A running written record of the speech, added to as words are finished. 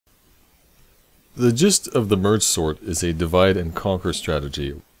The gist of the merge sort is a divide and conquer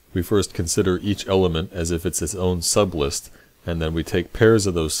strategy. We first consider each element as if it's its own sublist, and then we take pairs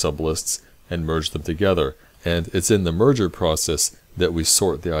of those sublists and merge them together. And it's in the merger process that we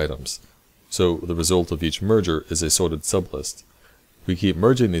sort the items. So the result of each merger is a sorted sublist. We keep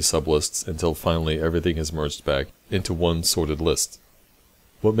merging these sublists until finally everything is merged back into one sorted list.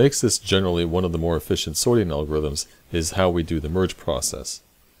 What makes this generally one of the more efficient sorting algorithms is how we do the merge process.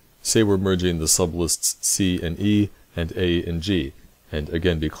 Say we're merging the sublists C and E and A and G, and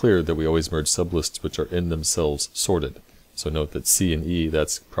again be clear that we always merge sublists which are in themselves sorted. So note that C and E,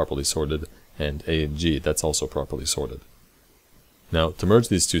 that's properly sorted, and A and G, that's also properly sorted. Now, to merge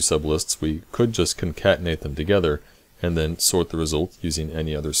these two sublists, we could just concatenate them together and then sort the result using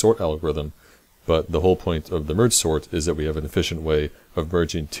any other sort algorithm, but the whole point of the merge sort is that we have an efficient way of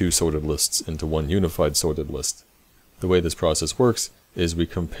merging two sorted lists into one unified sorted list. The way this process works is we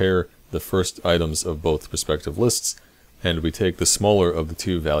compare the first items of both respective lists, and we take the smaller of the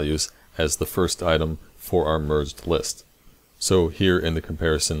two values as the first item for our merged list. So here in the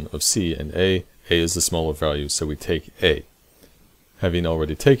comparison of C and A is the smaller value, so we take A. Having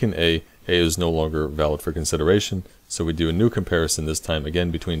already taken A is no longer valid for consideration, so we do a new comparison, this time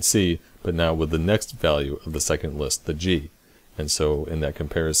again between C, but now with the next value of the second list, the G. And so in that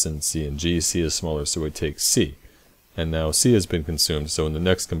comparison, C and G, C is smaller, so we take C. And now C has been consumed, so in the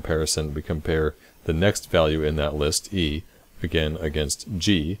next comparison we compare the next value in that list, E, again against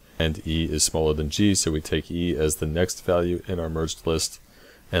G, and E is smaller than G, so we take E as the next value in our merged list.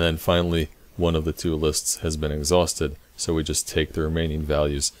 And then finally, one of the two lists has been exhausted, so we just take the remaining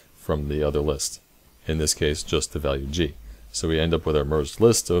values from the other list. In this case, just the value G. So we end up with our merged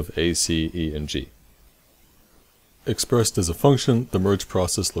list of A, C, E, and G. Expressed as a function, the merge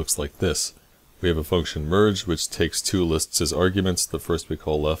process looks like this. We have a function merge, which takes two lists as arguments. The first we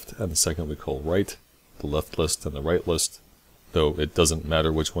call left, and the second we call right. The left list and the right list. Though it doesn't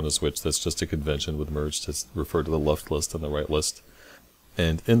matter which one is which, that's just a convention with merge to refer to the left list and the right list.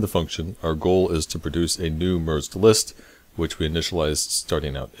 And in the function, our goal is to produce a new merged list, which we initialize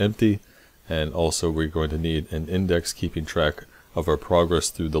starting out empty, and also we're going to need an index keeping track of our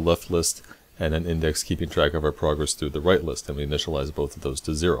progress through the left list, and an index keeping track of our progress through the right list, and we initialize both of those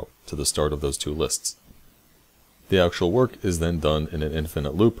to 0, to the start of those two lists. The actual work is then done in an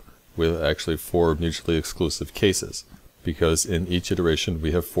infinite loop, with actually 4 mutually exclusive cases, because in each iteration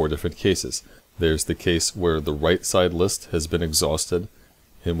we have 4 different cases. There's the case where the right side list has been exhausted,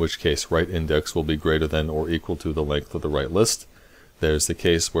 in which case right index will be greater than or equal to the length of the right list. There's the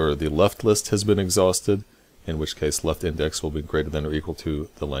case where the left list has been exhausted, in which case left index will be greater than or equal to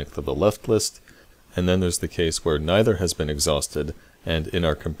the length of the left list. And then there's the case where neither has been exhausted, and in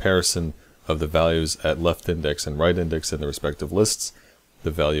our comparison of the values at left index and right index in the respective lists,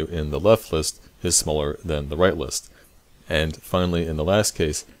 the value in the left list is smaller than the right list. And finally, in the last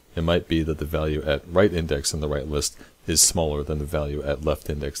case, it might be that the value at right index in the right list is smaller than the value at left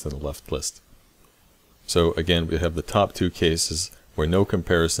index in the left list. So again, we have the top 2 cases where no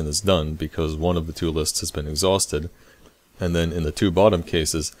comparison is done because one of the 2 lists has been exhausted, and then in the 2 bottom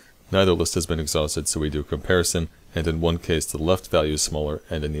cases, neither list has been exhausted, so we do a comparison, and in one case the left value is smaller,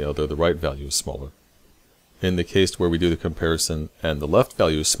 and in the other the right value is smaller. In the case where we do the comparison and the left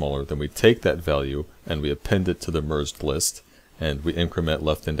value is smaller, then we take that value and we append it to the merged list, and we increment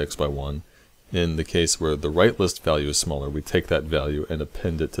left index by 1. In the case where the right list value is smaller, we take that value and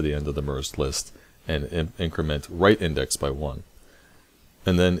append it to the end of the merged list, and increment right index by 1.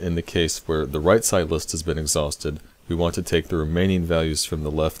 And then in the case where the right side list has been exhausted, we want to take the remaining values from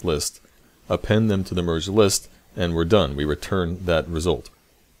the left list, append them to the merged list, and we're done. We return that result.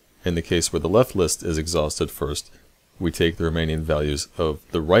 In the case where the left list is exhausted first, we take the remaining values of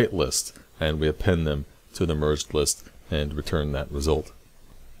the right list, and we append them to the merged list, and return that result.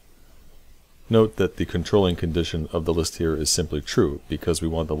 Note that the controlling condition of the list here is simply true, because we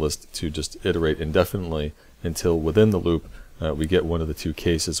want the list to just iterate indefinitely until within the loop we get one of the 2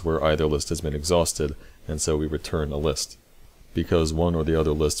 cases where either list has been exhausted, and so we return a list. Because one or the other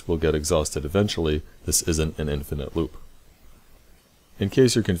list will get exhausted eventually, this isn't an infinite loop. In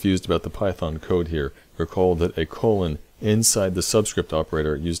case you're confused about the Python code here, recall that a colon inside the subscript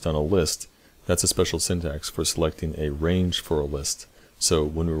operator used on a list, that's a special syntax for selecting a range for a list. So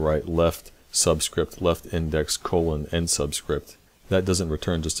when we write left subscript, left index, colon, end subscript, that doesn't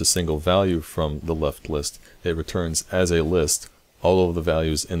return just a single value from the left list. It returns as a list all of the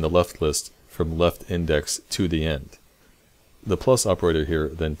values in the left list from left index to the end. The plus operator here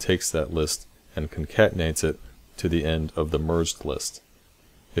then takes that list and concatenates it to the end of the merged list.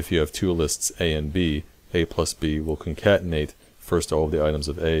 If you have 2 lists A and B, A plus B will concatenate first all of the items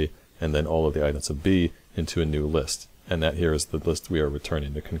of A, and then all of the items of B into a new list. And that here is the list we are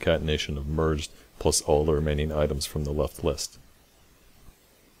returning, the concatenation of merged plus all the remaining items from the left list.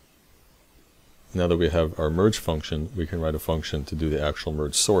 Now that we have our merge function, we can write a function to do the actual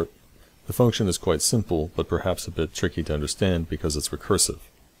merge sort. The function is quite simple, but perhaps a bit tricky to understand because it's recursive.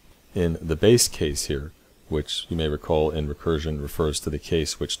 In the base case here, which you may recall in recursion refers to the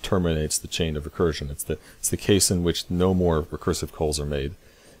case which terminates the chain of recursion. It's the case in which no more recursive calls are made.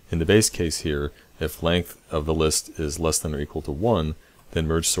 In the base case here, if length of the list is less than or equal to 1, then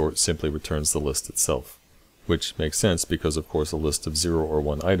merge sort simply returns the list itself. Which makes sense because of course a list of 0 or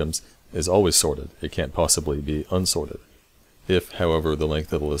 1 items is always sorted. It can't possibly be unsorted. If, however, the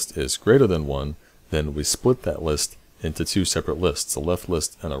length of the list is greater than 1, then we split that list into two separate lists, a left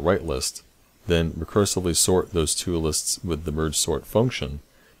list and a right list, then recursively sort those two lists with the merge sort function,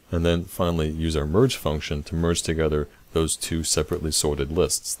 and then finally use our merge function to merge together those two separately sorted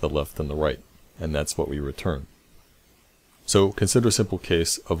lists, the left and the right, and that's what we return. So consider a simple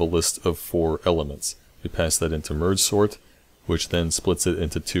case of a list of 4 elements. We pass that into merge sort, which then splits it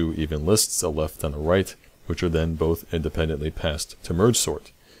into two even lists, a left and a right, which are then both independently passed to merge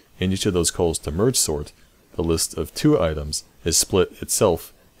sort. In each of those calls to merge sort, the list of 2 items is split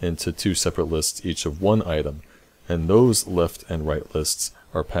itself into two separate lists, each of 1 item, and those left and right lists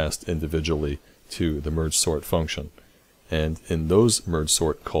are passed individually to the merge sort function. And in those merge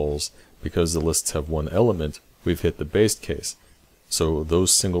sort calls, because the lists have 1 element, we've hit the base case. So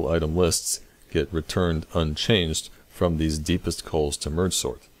those single item lists get returned unchanged from these deepest calls to merge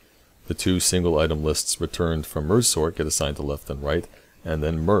sort. The 2 single item lists returned from merge sort get assigned to left and right, and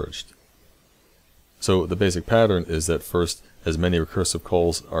then merged. So the basic pattern is that first, as many recursive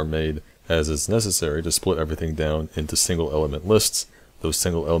calls are made as is necessary to split everything down into single element lists. Those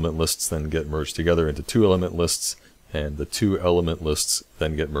single element lists then get merged together into 2 element lists, and the 2 element lists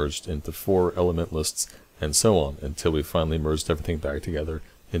then get merged into 4 element lists, and so on, until we finally merged everything back together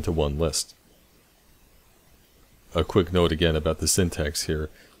into 1 list. A quick note again about the syntax here.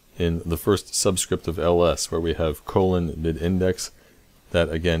 In the first subscript of ls, where we have colon mid-index, that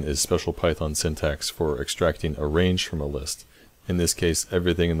again is special Python syntax for extracting a range from a list. In this case,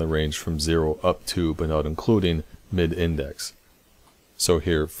 everything in the range from 0 up to, but not including, mid-index. So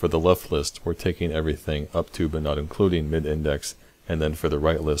here, for the left list, we're taking everything up to, but not including, mid-index, and then for the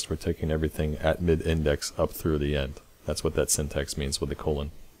right list, we're taking everything at mid-index up through the end. That's what that syntax means with the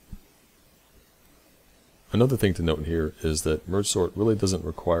colon. Another thing to note here is that merge sort really doesn't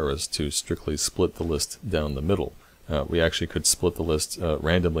require us to strictly split the list down the middle. We actually could split the list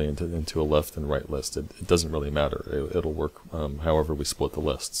randomly into a left and right list. It doesn't really matter. It'll work however we split the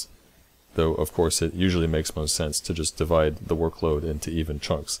lists. Though, of course, it usually makes most sense to just divide the workload into even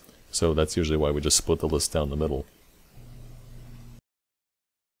chunks. So that's usually why we just split the list down the middle.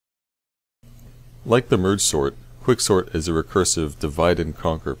 Like the merge sort, quicksort is a recursive divide and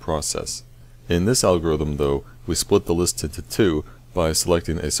conquer process. In this algorithm, though, we split the list into 2 by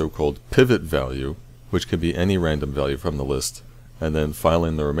selecting a so-called pivot value, which can be any random value from the list, and then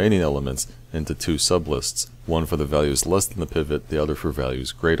filing the remaining elements into 2 sublists, one for the values less than the pivot, the other for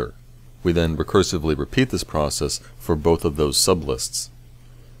values greater. We then recursively repeat this process for both of those sublists.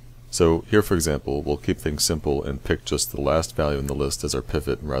 So here, for example, we'll keep things simple and pick just the last value in the list as our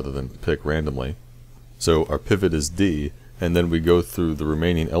pivot rather than pick randomly. So our pivot is D, and then we go through the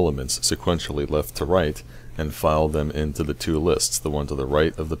remaining elements sequentially left to right and file them into the 2 lists, the one to the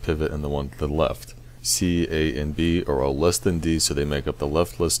right of the pivot and the one to the left. C, A, and B are all less than D, so they make up the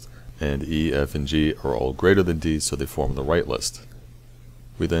left list, and E, F, and G are all greater than D, so they form the right list.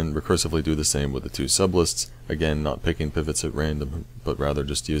 We then recursively do the same with the 2 sublists, again not picking pivots at random, but rather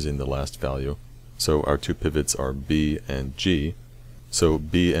just using the last value. So our 2 pivots are B and G, so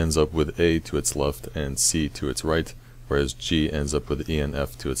B ends up with A to its left and C to its right, whereas G ends up with E and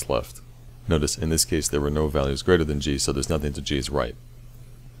F to its left. Notice, in this case there were no values greater than G, so there's nothing to G's right.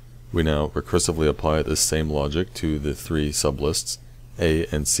 We now recursively apply this same logic to the 3 sublists. A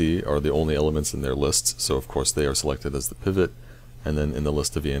and C are the only elements in their lists, so of course they are selected as the pivot, and then in the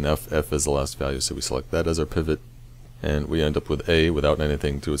list of E and F, F is the last value, so we select that as our pivot, and we end up with A without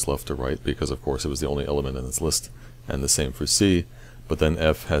anything to its left or right, because of course it was the only element in its list, and the same for C, but then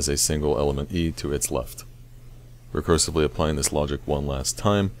F has a single element E to its left. Recursively applying this logic one last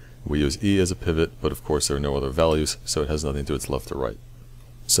time, we use E as a pivot, but of course there are no other values, so it has nothing to its left or right.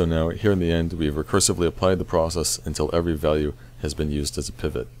 So now, here in the end, we've recursively applied the process until every value has been used as a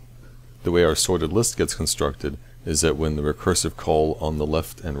pivot. The way our sorted list gets constructed is that when the recursive call on the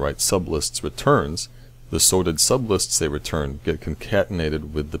left and right sublists returns, the sorted sublists they return get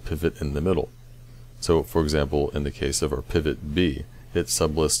concatenated with the pivot in the middle. So, for example, in the case of our pivot B, its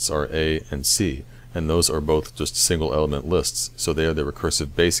sublists are A and C, and those are both just single element lists, so they are the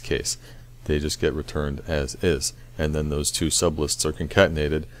recursive base case. They just get returned as is, and then those two sublists are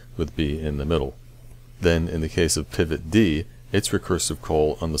concatenated with B in the middle. Then in the case of pivot D, its recursive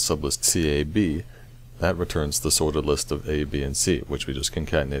call on the sublist CAB, that returns the sorted list of A, B, and C, which we just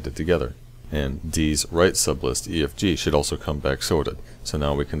concatenated together. And D's right sublist EFG should also come back sorted, so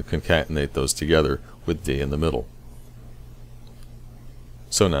now we can concatenate those together with D in the middle.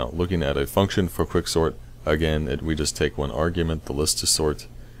 So now, looking at a function for quicksort, again we just take one argument, the list to sort,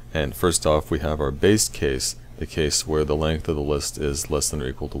 and first off we have our base case, the case where the length of the list is less than or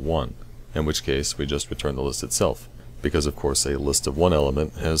equal to 1, in which case we just return the list itself, because of course a list of one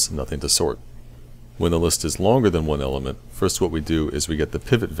element has nothing to sort. When the list is longer than one element, first what we do is we get the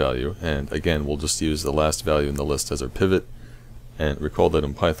pivot value, and again we'll just use the last value in the list as our pivot. And recall that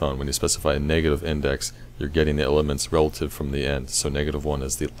in Python, when you specify a negative index, you're getting the elements relative from the end, so -1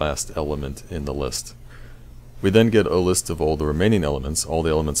 is the last element in the list. We then get a list of all the remaining elements, all the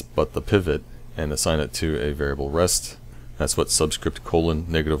elements but the pivot, and assign it to a variable rest. That's what subscript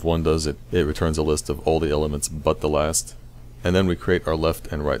 :-1 does. It returns a list of all the elements but the last. And then we create our left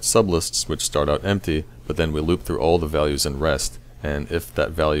and right sublists, which start out empty, but then we loop through all the values in rest, and if that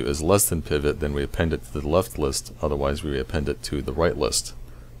value is less than pivot, then we append it to the left list, otherwise we append it to the right list.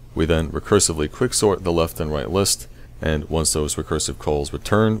 We then recursively quicksort the left and right list, and once those recursive calls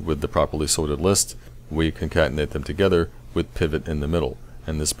return with the properly sorted list, we concatenate them together with pivot in the middle,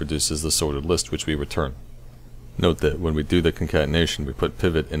 and this produces the sorted list which we return. Note that when we do the concatenation, we put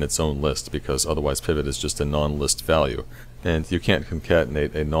pivot in its own list, because otherwise pivot is just a non-list value, and you can't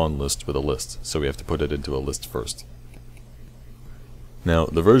concatenate a non-list with a list, so we have to put it into a list first. Now,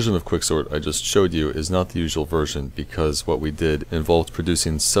 the version of quicksort I just showed you is not the usual version because what we did involved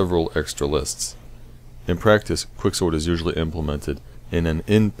producing several extra lists. In practice, quicksort is usually implemented in an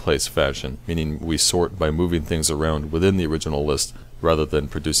in-place fashion, meaning we sort by moving things around within the original list rather than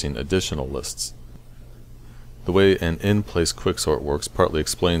producing additional lists. The way an in-place quicksort works partly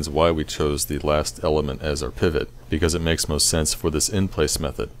explains why we chose the last element as our pivot, because it makes most sense for this in-place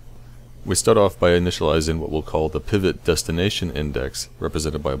method. We start off by initializing what we'll call the pivot destination index,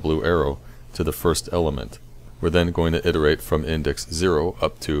 represented by a blue arrow, to the first element. We're then going to iterate from index 0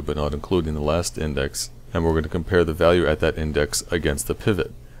 up to but not including the last index, and we're going to compare the value at that index against the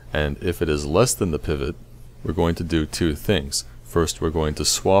pivot. And if it is less than the pivot, we're going to do two things. First, we're going to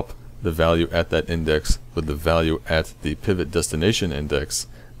swap the value at that index with the value at the pivot destination index,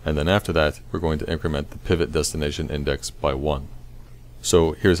 and then after that, we're going to increment the pivot destination index by 1.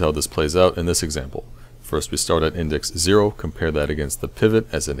 So here's how this plays out in this example. First we start at index 0, compare that against the pivot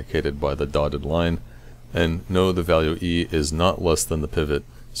as indicated by the dotted line, and know the value e is not less than the pivot,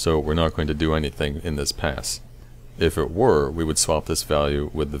 so we're not going to do anything in this pass. If it were, we would swap this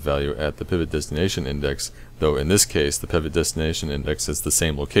value with the value at the pivot destination index, though in this case the pivot destination index is the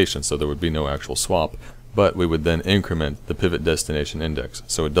same location, so there would be no actual swap, but we would then increment the pivot destination index.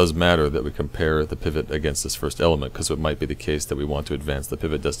 So it does matter that we compare the pivot against this first element, because it might be the case that we want to advance the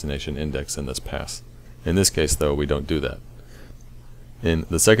pivot destination index in this pass. In this case though, we don't do that. In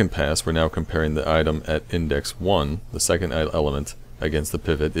the second pass, we're now comparing the item at index 1, the second element, against the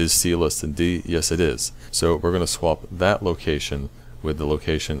pivot. Is C less than D? Yes, it is. So we're going to swap that location with the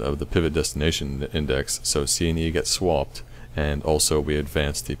location of the pivot destination index, so C and E get swapped, and also we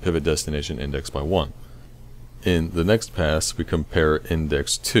advance the pivot destination index by 1. In the next pass, we compare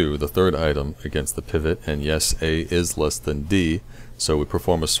index 2, the third item, against the pivot, and yes, A is less than D, so we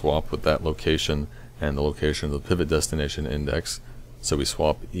perform a swap with that location and the location of the pivot destination index, so we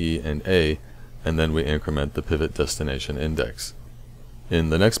swap E and A, and then we increment the pivot destination index. In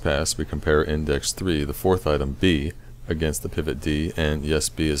the next pass, we compare index 3, the fourth item, B, against the pivot D, and yes,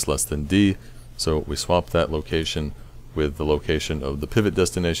 B is less than D, so we swap that location with the location of the pivot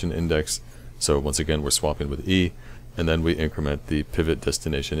destination index, so once again we're swapping with E, and then we increment the pivot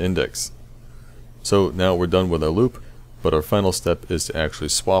destination index. So now we're done with our loop, but our final step is to actually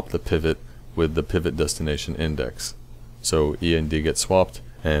swap the pivot with the pivot destination index. So E and D get swapped,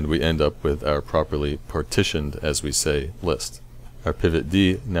 and we end up with our properly partitioned, as we say, list. Our pivot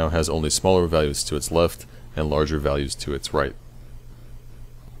D now has only smaller values to its left and larger values to its right.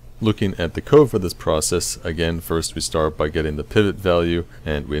 Looking at the code for this process, again, first we start by getting the pivot value,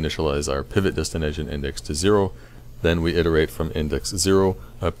 and we initialize our pivot destination index to 0. Then we iterate from index 0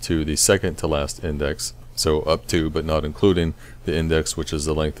 up to the second to last index, so up to but not including the index which is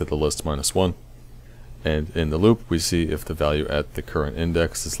the length of the list minus 1. And in the loop we see if the value at the current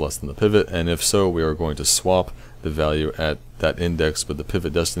index is less than the pivot, and if so, we are going to swap the value at that index with the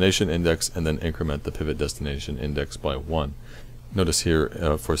pivot destination index and then increment the pivot destination index by 1. Notice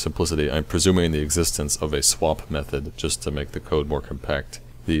here, for simplicity, I'm presuming the existence of a swap method just to make the code more compact.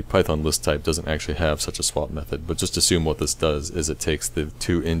 The Python list type doesn't actually have such a swap method, but just assume what this does is it takes the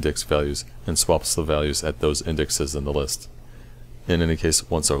two index values and swaps the values at those indexes in the list. In any case,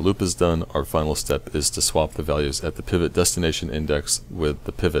 once our loop is done, our final step is to swap the values at the pivot destination index with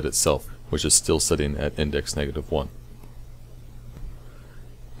the pivot itself, which is still sitting at index -1.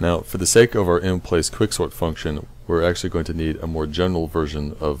 Now, for the sake of our in-place quicksort function, we're actually going to need a more general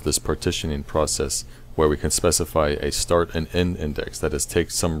version of this partitioning process, where we can specify a start and end index, that is, take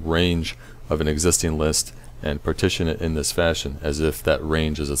some range of an existing list and partition it in this fashion, as if that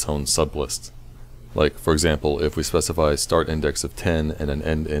range is its own sublist. Like, for example, if we specify a start index of 10 and an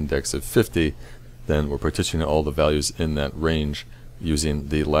end index of 50, then we're partitioning all the values in that range using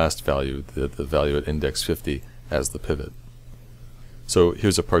the last value, the value at index 50, as the pivot. So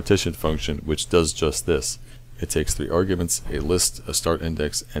here's a partition function which does just this. It takes three arguments, a list, a start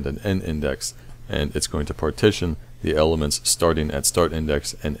index, and an end index, and it's going to partition the elements starting at start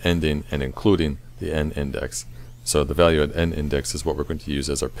index and ending and including the end index. So the value at end index is what we're going to use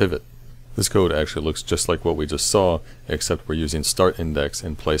as our pivot. This code actually looks just like what we just saw, except we're using start index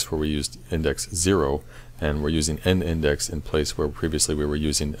in place where we used index 0, and we're using end index in place where previously we were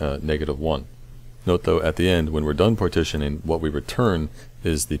using -1. Note though, at the end, when we're done partitioning, what we return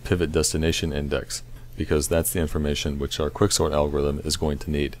is the pivot destination index, because that's the information which our quicksort algorithm is going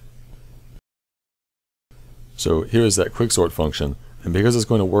to need. So here is that quicksort function, and because it's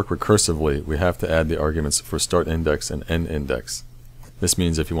going to work recursively, we have to add the arguments for start index and end index. This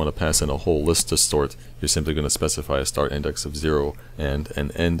means if you want to pass in a whole list to sort, you're simply going to specify a start index of 0 and an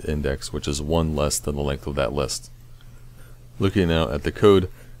end index, which is 1 less than the length of that list. Looking now at the code,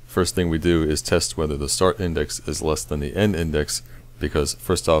 first thing we do is test whether the start index is less than the end index, because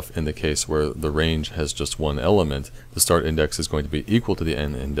first off, in the case where the range has just one element, the start index is going to be equal to the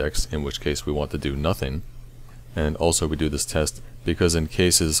end index, in which case we want to do nothing. And also we do this test because in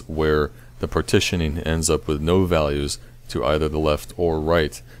cases where the partitioning ends up with no values to either the left or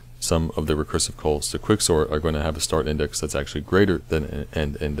right, some of the recursive calls to quicksort are going to have a start index that's actually greater than an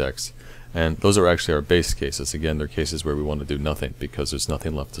end index. And those are actually our base cases. Again, they're cases where we want to do nothing because there's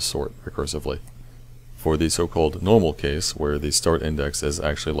nothing left to sort recursively. For the so-called normal case, where the start index is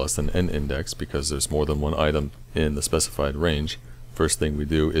actually less than end index because there's more than one item in the specified range, first thing we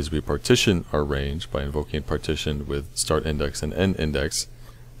do is we partition our range by invoking partition with start index and end index,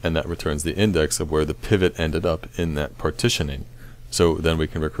 and that returns the index of where the pivot ended up in that partitioning. So then we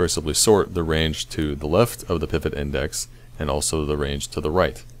can recursively sort the range to the left of the pivot index and also the range to the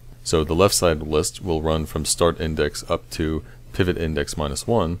right. So the left side list will run from start index up to pivot index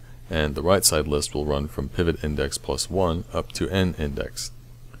 -1, and the right side list will run from pivot index +1 up to end index.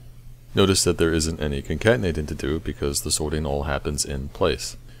 Notice that there isn't any concatenating to do because the sorting all happens in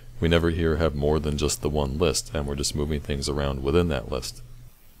place. We never here have more than just the one list, and we're just moving things around within that list.